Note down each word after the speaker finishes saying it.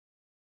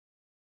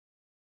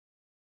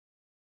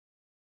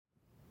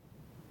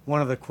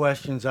One of the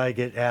questions I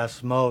get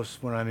asked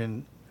most when I'm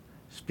in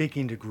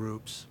speaking to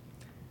groups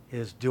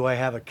is, do I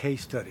have a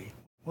case study?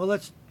 Well,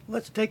 let's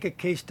take a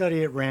case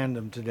study at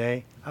random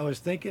today. I was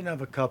thinking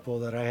of a couple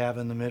that I have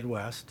in the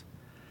Midwest,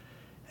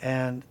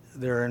 and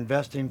they're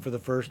investing for the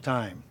first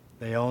time.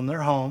 They own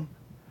their home.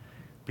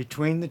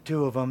 Between the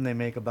two of them, they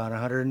make about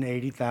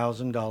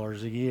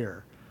 $180,000 a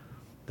year.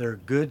 They're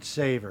good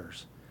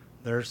savers.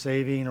 They're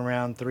saving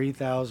around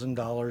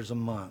 $3,000 a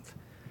month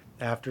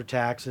after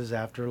taxes,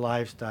 after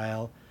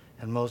lifestyle,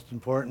 and most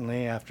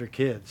importantly, after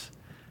kids.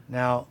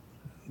 Now,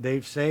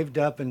 they've saved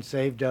up and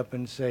saved up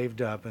and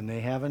saved up, and they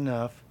have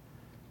enough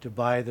to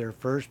buy their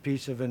first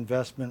piece of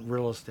investment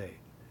real estate.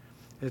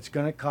 It's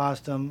going to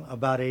cost them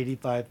about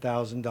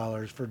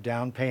 $85,000 for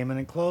down payment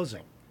and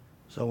closing.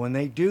 So when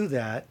they do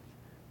that,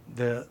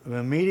 the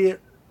immediate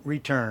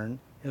return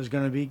is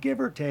going to be give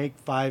or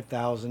take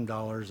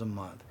 $5,000 a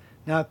month.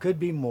 Now it could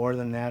be more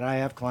than that. I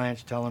have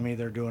clients telling me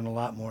they're doing a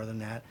lot more than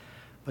that,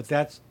 but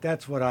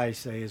that's what I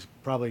say is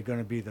probably going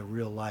to be the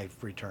real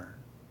life return.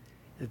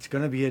 It's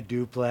going to be a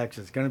duplex.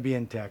 It's going to be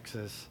in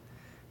Texas.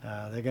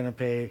 They're going to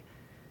pay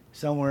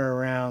somewhere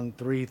around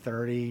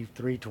 330,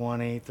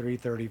 320,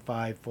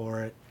 335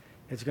 for it.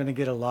 It's going to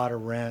get a lot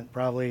of rent,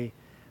 probably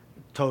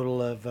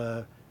total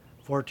of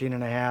 14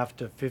 and a half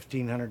to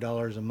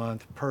 $1,500 a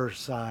month per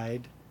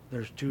side.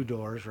 There's two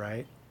doors,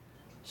 right?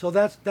 So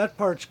that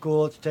part's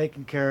cool. It's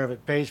taken care of.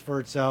 It pays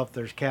for itself.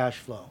 There's cash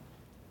flow.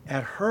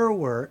 At her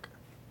work,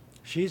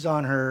 she's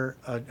on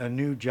a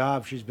new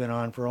job she's been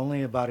on for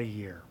only about a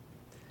year.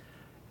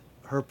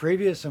 Her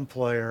previous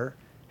employer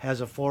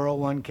has a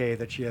 401k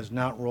that she has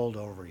not rolled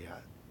over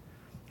yet,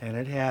 and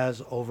it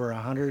has over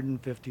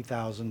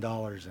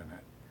 $150,000 in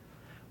it.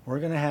 We're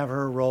going to have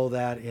her roll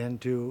that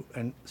into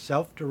a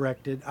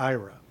self-directed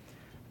IRA.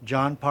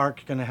 John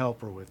Park's going to help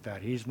her with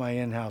that. He's my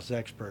in-house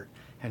expert,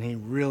 and he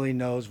really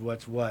knows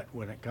what's what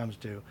when it comes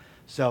to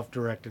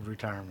self-directed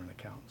retirement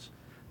accounts.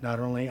 Not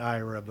only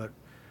IRA, but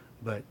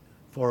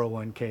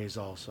 401ks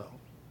also.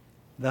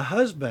 The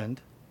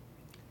husband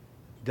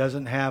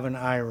doesn't have an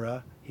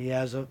IRA. He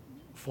has a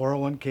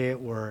 401k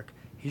at work.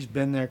 He's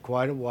been there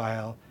quite a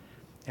while,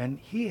 and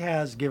he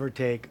has, give or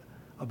take,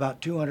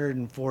 about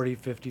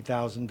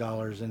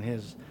 $250,000 in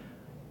his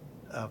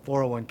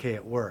 401k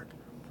at work.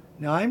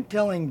 Now, I'm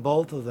telling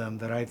both of them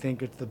that I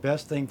think it's the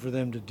best thing for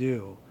them to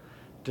do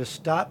to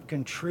stop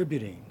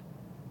contributing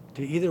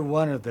to either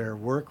one of their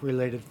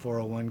work-related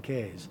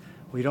 401ks.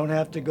 We don't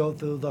have to go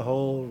through the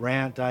whole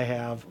rant I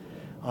have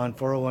on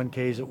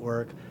 401ks at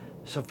work.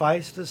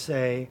 Suffice to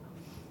say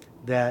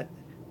that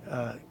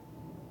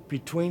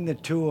between the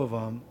two of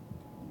them,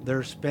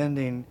 they're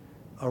spending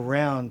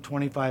around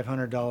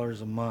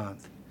 $2,500 a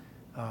month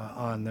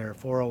on their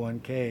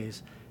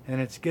 401ks, and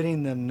it's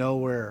getting them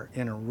nowhere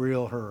in a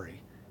real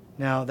hurry.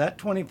 Now, that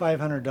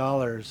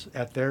 $2,500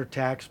 at their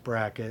tax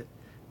bracket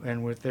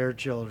and with their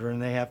children,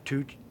 they have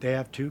two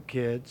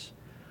kids.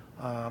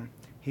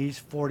 He's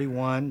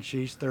 41,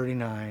 she's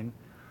 39.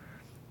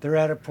 They're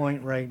at a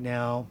point right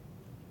now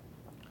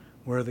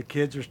where the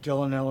kids are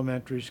still in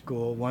elementary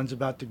school. One's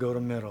about to go to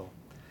middle.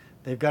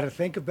 They've got to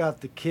think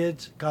about the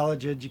kids'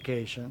 college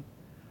education.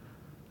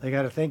 They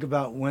got to think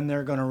about when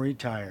they're going to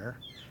retire.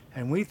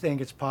 And we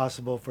think it's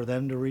possible for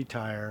them to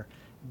retire,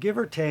 give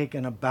or take,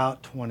 in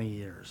about 20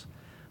 years.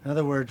 In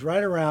other words,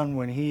 right around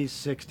when he's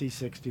 60,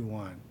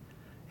 61,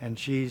 and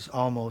she's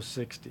almost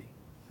 60.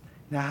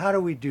 Now, how do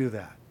we do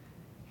that?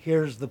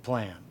 Here's the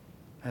plan.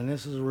 And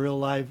this is a real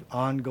life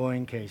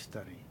ongoing case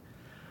study.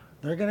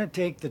 They're going to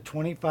take the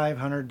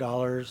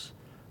 $2,500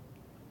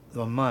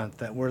 a month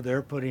that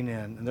they're putting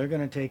in, and they're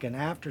going to take an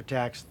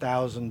after-tax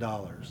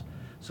 $1,000.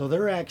 So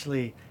they're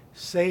actually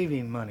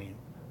saving money,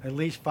 at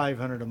least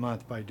 $500 a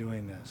month by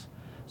doing this.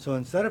 So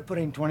instead of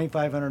putting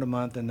 $2,500 a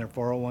month in their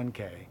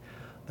 401k,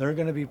 they're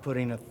going to be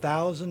putting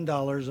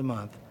 $1,000 a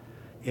month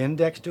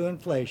indexed to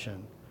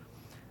inflation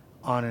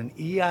on an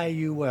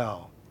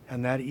EIUL.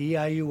 And that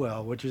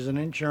EIUL, which is an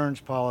insurance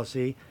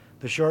policy,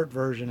 the short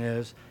version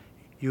is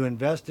you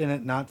invest in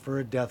it not for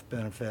a death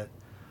benefit,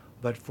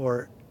 but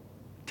for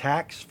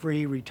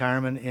tax-free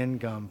retirement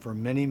income for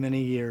many,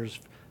 many years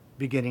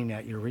beginning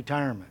at your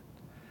retirement.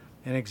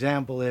 An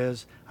example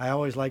is, I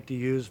always like to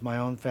use my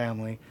own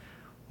family.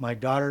 My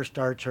daughter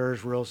starts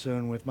hers real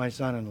soon with my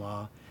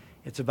son-in-law.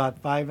 It's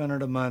about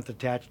 $500 a month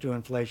attached to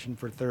inflation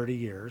for 30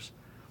 years.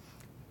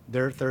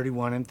 They're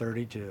 31 and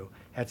 32.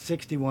 At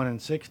 61 and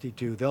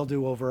 62, they'll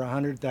do over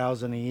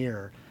 $100,000 a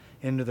year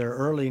into their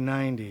early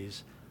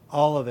 90s,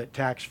 all of it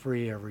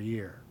tax-free every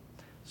year.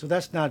 So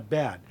that's not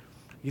bad.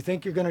 You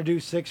think you're going to do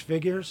six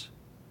figures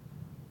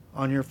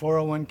on your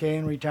 401k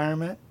in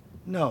retirement?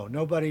 No,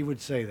 nobody would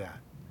say that.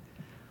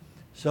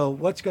 So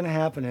what's going to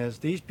happen is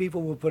these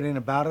people will put in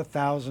about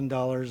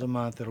 $1,000 a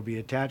month. It'll be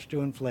attached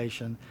to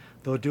inflation.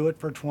 They'll do it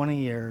for 20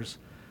 years.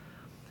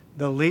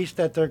 The least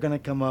that they're going to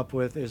come up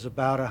with is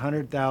about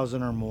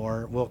 $100,000 or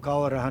more. We'll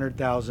call it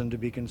 $100,000 to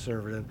be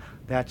conservative.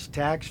 That's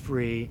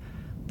tax-free.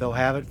 They'll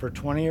have it for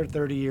 20 or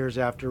 30 years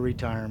after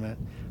retirement.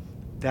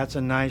 That's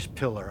a nice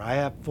pillar. I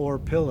have 4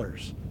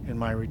 pillars in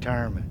my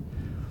retirement.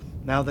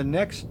 Now the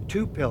next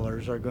two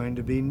pillars are going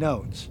to be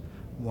notes,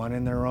 one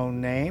in their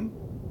own name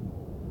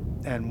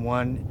and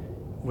one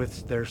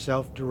with their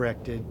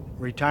self-directed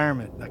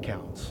retirement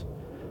accounts.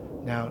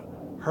 Now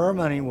her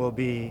money will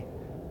be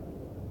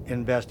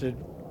invested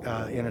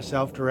in a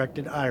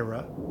self-directed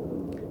IRA,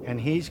 and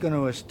he's going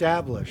to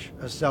establish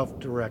a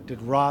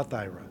self-directed Roth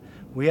IRA.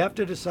 We have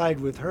to decide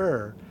with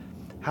her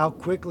how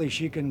quickly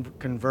she can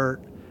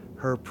convert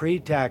her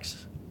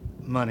pre-tax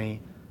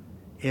money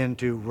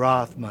into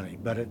Roth money,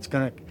 but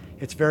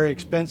it's very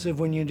expensive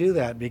when you do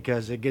that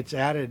because it gets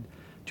added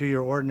to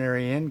your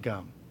ordinary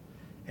income,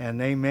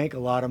 and they make a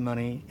lot of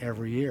money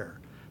every year.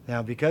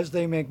 Now, because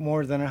they make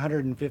more than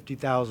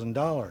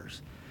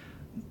 $150,000,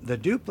 the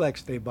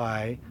duplex they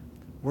buy,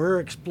 we're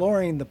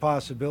exploring the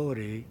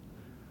possibility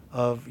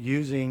of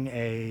using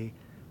a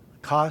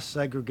cost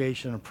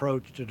segregation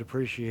approach to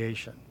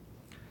depreciation.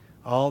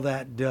 All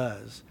that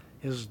does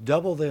is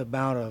double the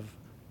amount of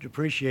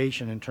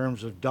depreciation in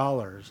terms of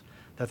dollars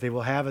that they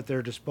will have at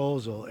their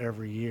disposal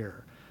every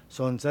year.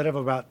 So instead of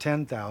about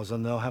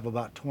 10,000, they'll have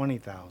about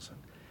 20,000.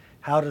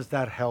 How does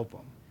that help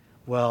them?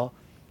 Well,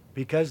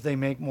 because they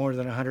make more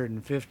than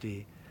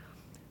 150,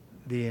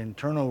 the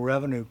Internal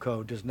Revenue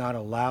Code does not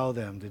allow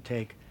them to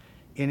take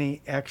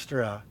any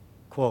extra,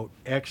 quote,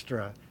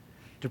 extra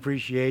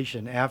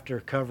depreciation after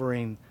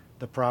covering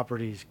the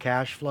property's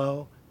cash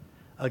flow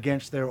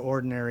against their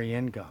ordinary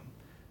income.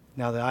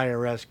 Now the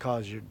IRS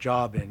calls your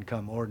job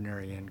income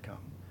ordinary income.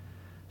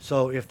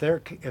 So if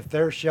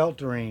they're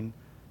sheltering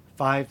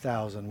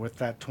 5,000 with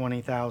that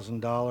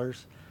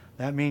 $20,000,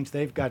 that means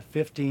they've got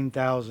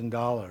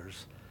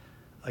 $15,000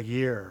 a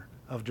year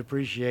of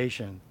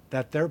depreciation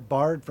that they're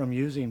barred from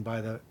using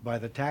by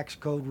the tax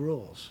code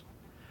rules.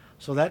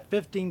 So that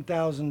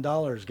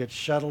 $15,000 gets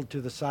shuttled to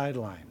the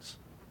sidelines.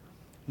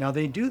 Now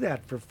they do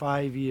that for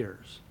 5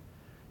 years.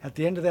 At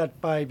the end of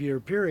that 5-year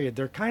period,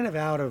 they're kind of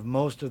out of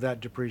most of that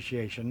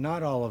depreciation,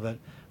 not all of it,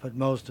 but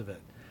most of it.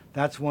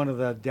 That's one of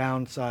the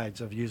downsides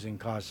of using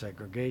cost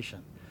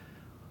segregation.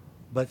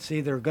 But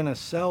see, they're going to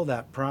sell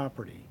that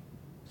property,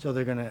 so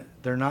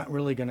they're not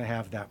really going to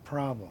have that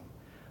problem.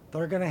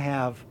 They're going to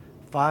have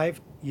 5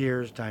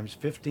 years times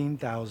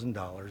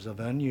 $15,000 of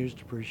unused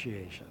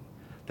depreciation.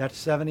 That's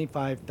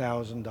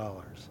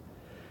 $75,000.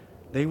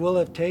 They will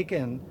have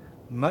taken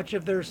much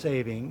of their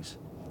savings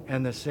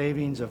and the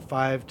savings of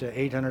 $500 to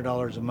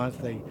 $800 a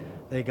month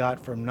they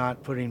got from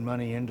not putting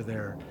money into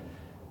their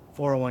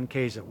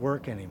 401ks at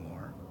work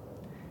anymore.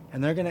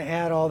 And they're going to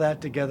add all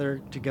that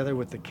together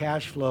with the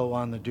cash flow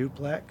on the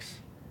duplex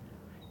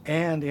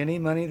and any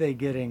money they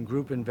get in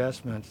group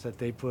investments that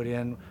they put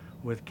in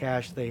with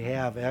cash they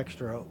have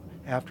extra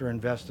after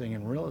investing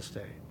in real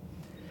estate.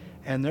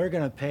 And they're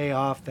going to pay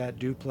off that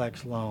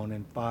duplex loan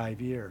in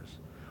 5 years.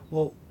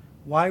 Well,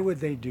 why would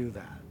they do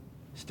that?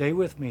 Stay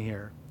with me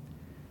here,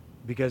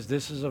 because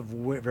this is a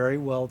very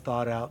well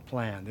thought out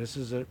plan. This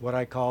is what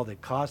I call the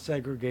cost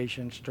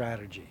segregation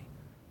strategy.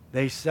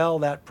 They sell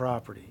that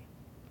property.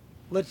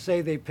 Let's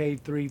say they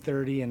paid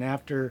 $330, and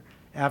after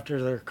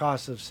their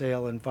cost of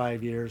sale in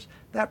 5 years,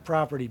 that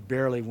property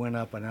barely went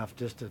up enough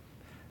just to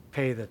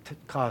pay the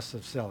cost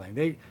of selling.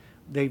 They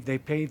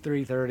paid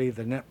 $330.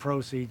 The net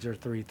proceeds are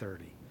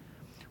 $330.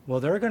 Well,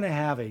 they're going to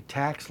have a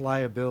tax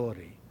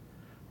liability,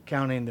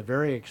 counting the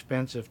very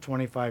expensive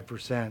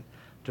 25%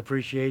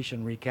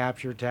 depreciation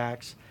recapture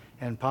tax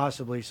and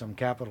possibly some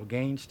capital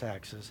gains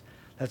taxes.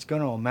 That's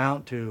going to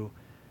amount to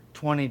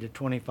 $20,000 to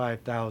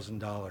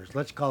 $25,000.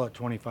 Let's call it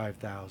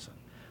 $25,000.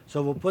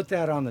 So we'll put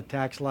that on the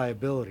tax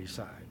liability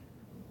side.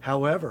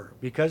 However,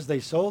 because they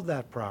sold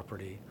that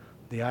property,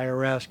 the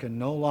IRS can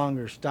no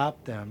longer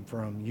stop them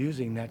from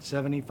using that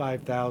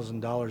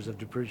 $75,000 of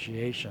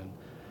depreciation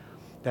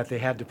that they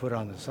had to put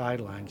on the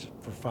sidelines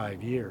for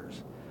 5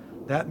 years.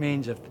 That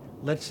means if,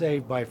 let's say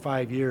by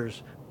 5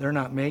 years, they're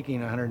not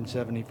making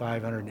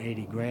 175,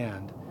 180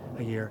 grand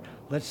a year.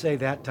 Let's say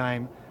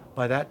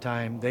by that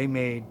time, they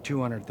made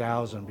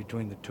 200,000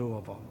 between the two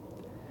of them.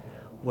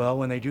 Well,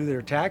 when they do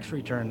their tax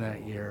return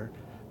that year,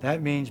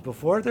 that means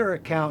before their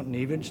accountant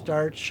even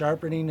starts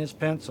sharpening his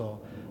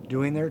pencil,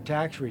 doing their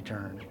tax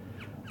return,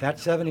 that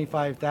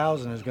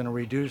 75,000 is going to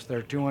reduce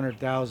their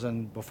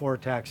 200,000 before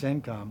tax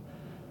income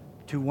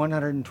to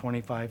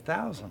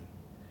 125,000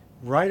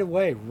 right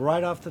away,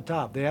 right off the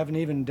top. They haven't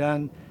even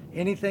done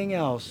anything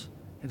else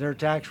in their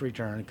tax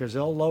return, because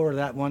they'll lower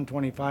that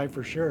 125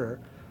 for sure,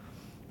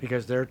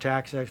 because their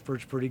tax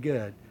expert's pretty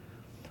good.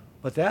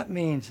 But that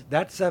means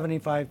that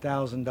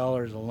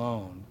 $75,000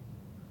 alone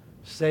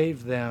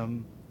saved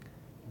them,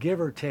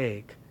 give or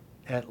take,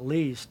 at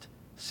least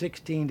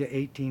 16 to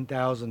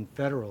 18,000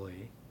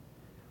 federally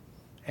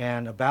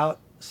and about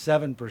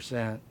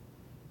 7%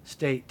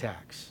 state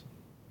tax.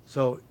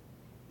 So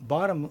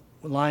bottom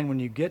line, when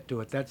you get to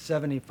it, that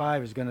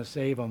 75 is going to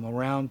save them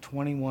around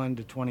 21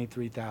 to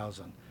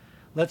 23,000.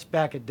 Let's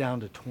back it down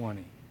to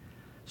 20.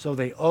 So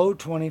they owe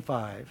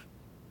 25.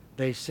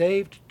 They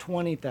saved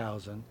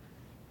 20,000.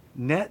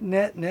 Net,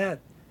 net,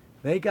 net.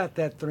 They got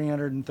that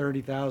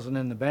 330,000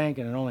 in the bank,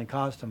 and it only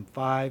cost them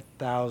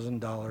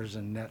 $5,000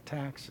 in net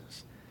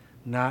taxes.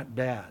 Not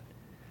bad.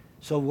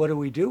 So what do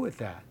we do with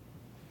that?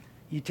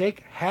 You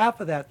take half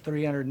of that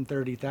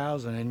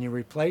 330,000 and you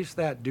replace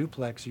that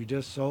duplex you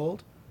just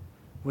sold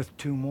with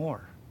two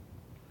more.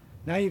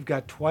 Now you've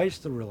got twice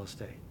the real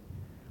estate.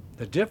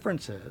 The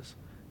difference is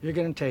you're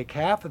going to take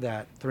half of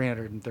that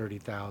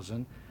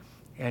 330,000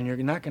 and you're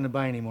not going to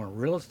buy any more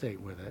real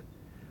estate with it.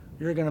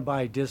 You're going to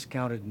buy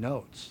discounted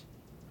notes,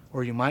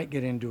 or you might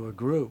get into a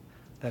group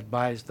that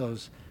buys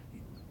those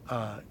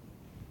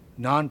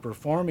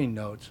non-performing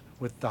notes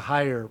with the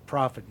higher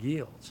profit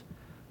yields.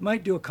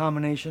 Might do a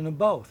combination of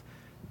both.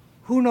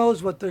 Who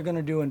knows what they're going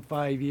to do in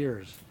 5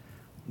 years?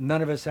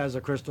 None of us has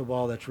a crystal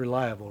ball that's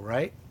reliable,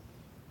 right?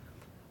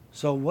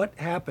 So what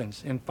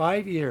happens in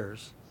 5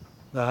 years?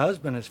 The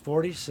husband is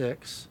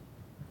 46,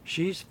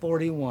 she's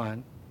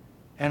 41,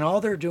 and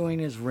all they're doing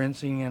is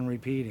rinsing and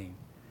repeating,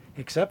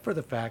 except for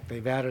the fact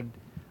they've added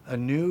a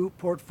new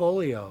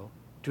portfolio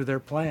to their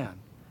plan,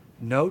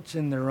 notes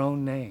in their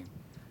own name.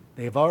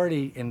 They've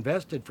already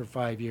invested for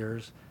 5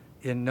 years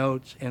in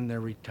notes in their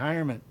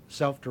retirement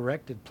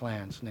self-directed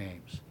plans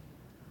names.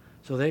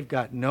 So they've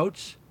got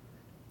notes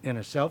in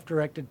a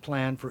self-directed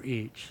plan for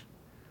each.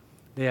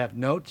 They have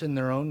notes in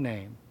their own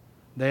name.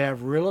 They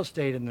have real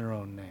estate in their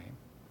own name.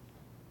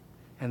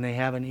 And they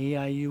have an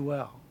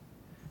EIUL.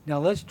 Now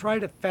let's try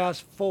to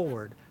fast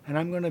forward, and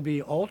I'm going to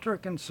be ultra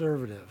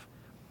conservative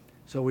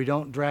so we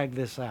don't drag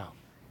this out.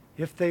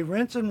 If they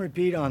rinse and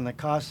repeat on the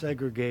cost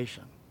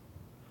segregation,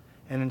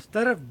 and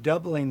instead of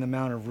doubling the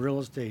amount of real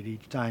estate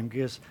each time,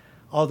 because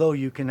although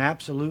you can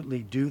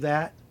absolutely do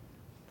that,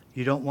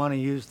 you don't want to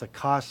use the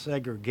cost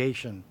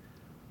segregation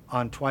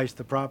on twice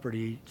the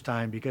property each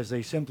time because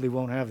they simply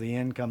won't have the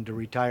income to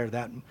retire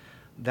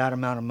that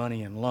amount of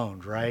money in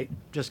loans, right?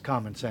 Just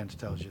common sense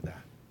tells you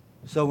that.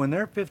 So when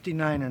they're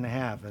 59 and a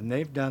half and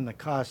they've done the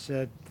cost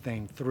seg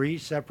thing 3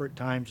 separate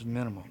times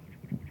minimum,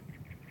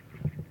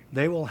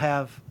 they will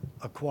have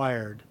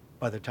acquired,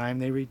 by the time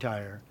they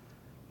retire,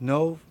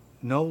 no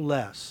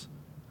less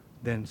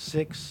than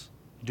 6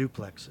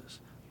 duplexes.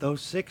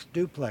 Those 6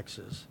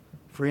 duplexes,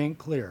 free and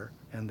clear,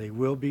 and they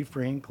will be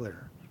free and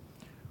clear,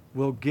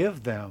 will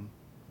give them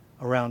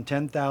around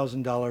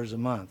 $10,000 a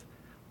month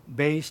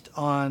based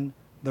on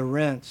the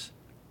rents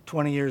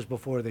 20 years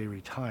before they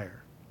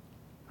retire.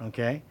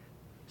 Okay?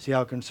 See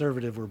how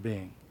conservative we're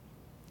being.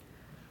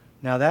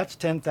 Now that's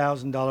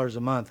 $10,000 a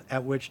month,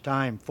 at which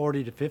time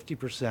 40 to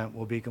 50%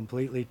 will be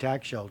completely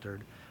tax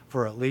sheltered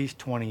for at least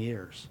 20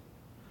 years.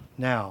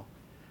 Now,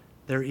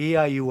 their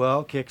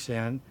EIUL kicks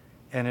in,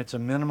 and it's a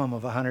minimum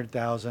of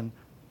 $100,000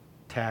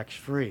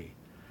 tax-free.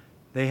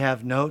 They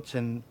have notes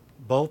in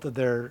both of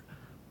their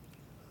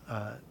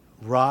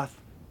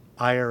Roth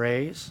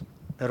IRAs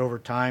that over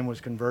time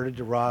was converted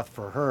to Roth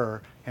for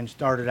her and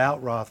started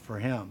out Roth for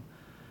him.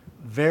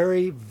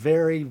 Very,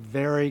 very,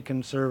 very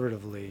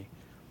conservatively,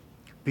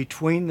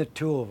 between the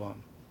two of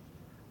them,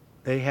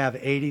 they have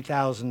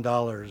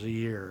 $80,000 a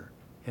year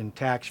in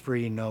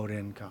tax-free note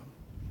income.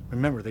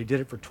 Remember, they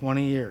did it for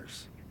 20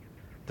 years.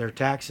 Their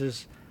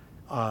taxes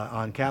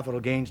on capital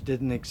gains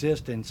didn't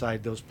exist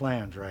inside those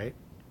plans, right?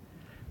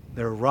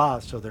 They're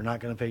Roth, so they're not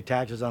going to pay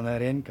taxes on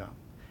that income.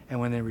 And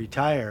when they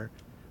retire,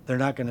 they're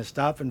not going to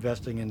stop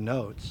investing in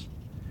notes.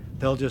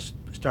 They'll just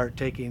start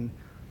taking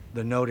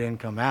the note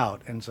income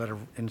out instead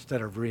of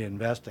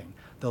reinvesting.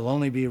 They'll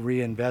only be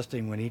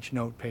reinvesting when each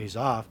note pays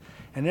off.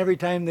 And every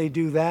time they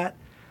do that,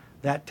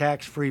 that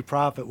tax-free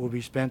profit will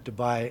be spent to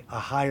buy a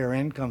higher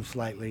income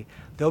slightly.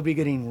 They'll be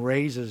getting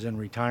raises in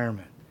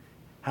retirement.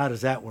 How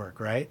does that work,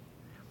 right?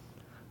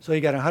 So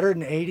you got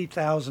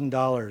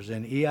 $180,000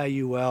 in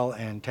EIUL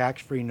and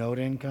tax-free note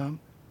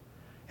income,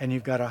 and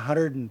you've got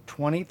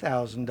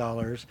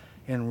 $120,000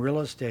 in real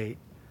estate,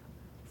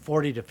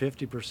 40 to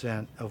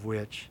 50% of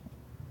which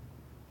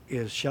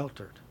is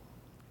sheltered.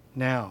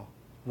 Now,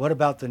 what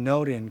about the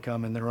note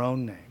income in their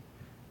own name?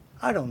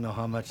 I don't know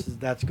how much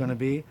that's going to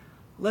be.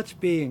 Let's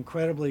be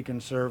incredibly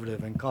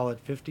conservative and call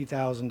it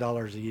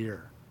 $50,000 a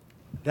year.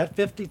 That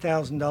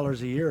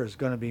 $50,000 a year is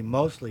going to be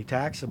mostly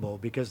taxable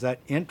because that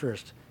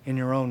interest in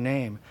your own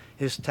name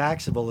is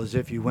taxable as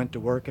if you went to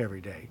work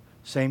every day.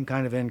 Same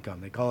kind of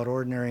income. They call it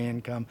ordinary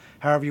income.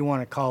 However you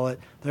want to call it,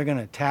 they're going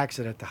to tax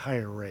it at the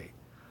higher rate.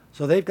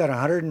 So they've got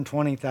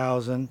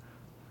 $120,000,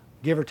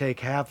 give or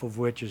take half of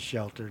which is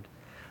sheltered.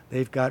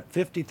 They've got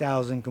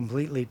 $50,000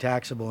 completely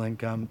taxable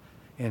income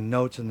in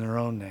notes in their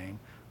own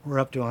name. We're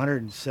up to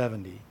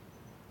 $170,000.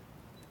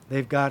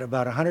 They've got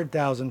about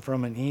 $100,000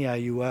 from an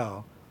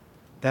EIUL.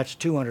 That's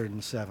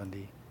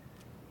 $270,000.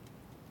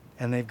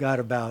 And they've got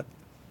about,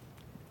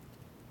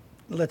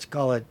 let's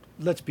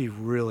be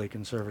really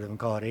conservative and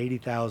call it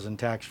 $80,000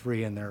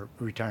 tax-free in their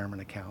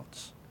retirement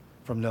accounts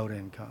from note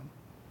income.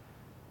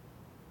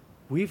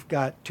 We've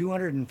got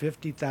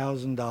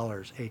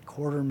 $250,000,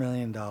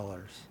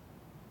 $250,000,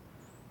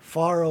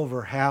 far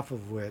over half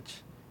of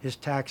which is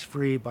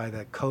tax-free by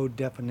the code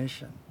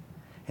definition.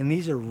 And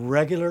these are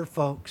regular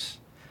folks.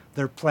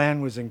 Their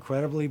plan was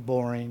incredibly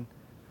boring.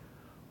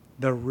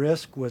 The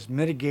risk was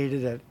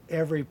mitigated at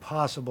every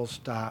possible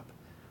stop.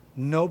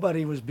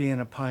 Nobody was being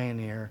a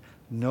pioneer.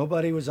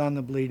 Nobody was on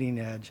the bleeding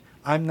edge.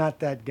 I'm not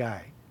that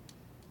guy.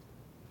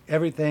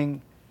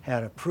 Everything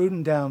had a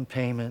prudent down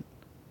payment,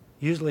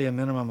 usually a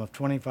minimum of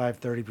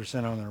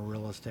 25-30% on their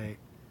real estate.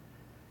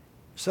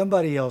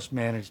 Somebody else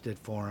managed it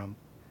for them.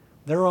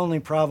 Their only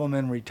problem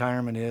in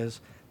retirement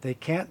is they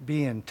can't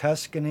be in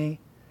Tuscany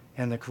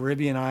and the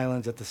Caribbean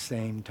islands at the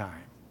same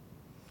time.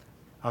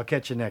 I'll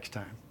catch you next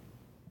time.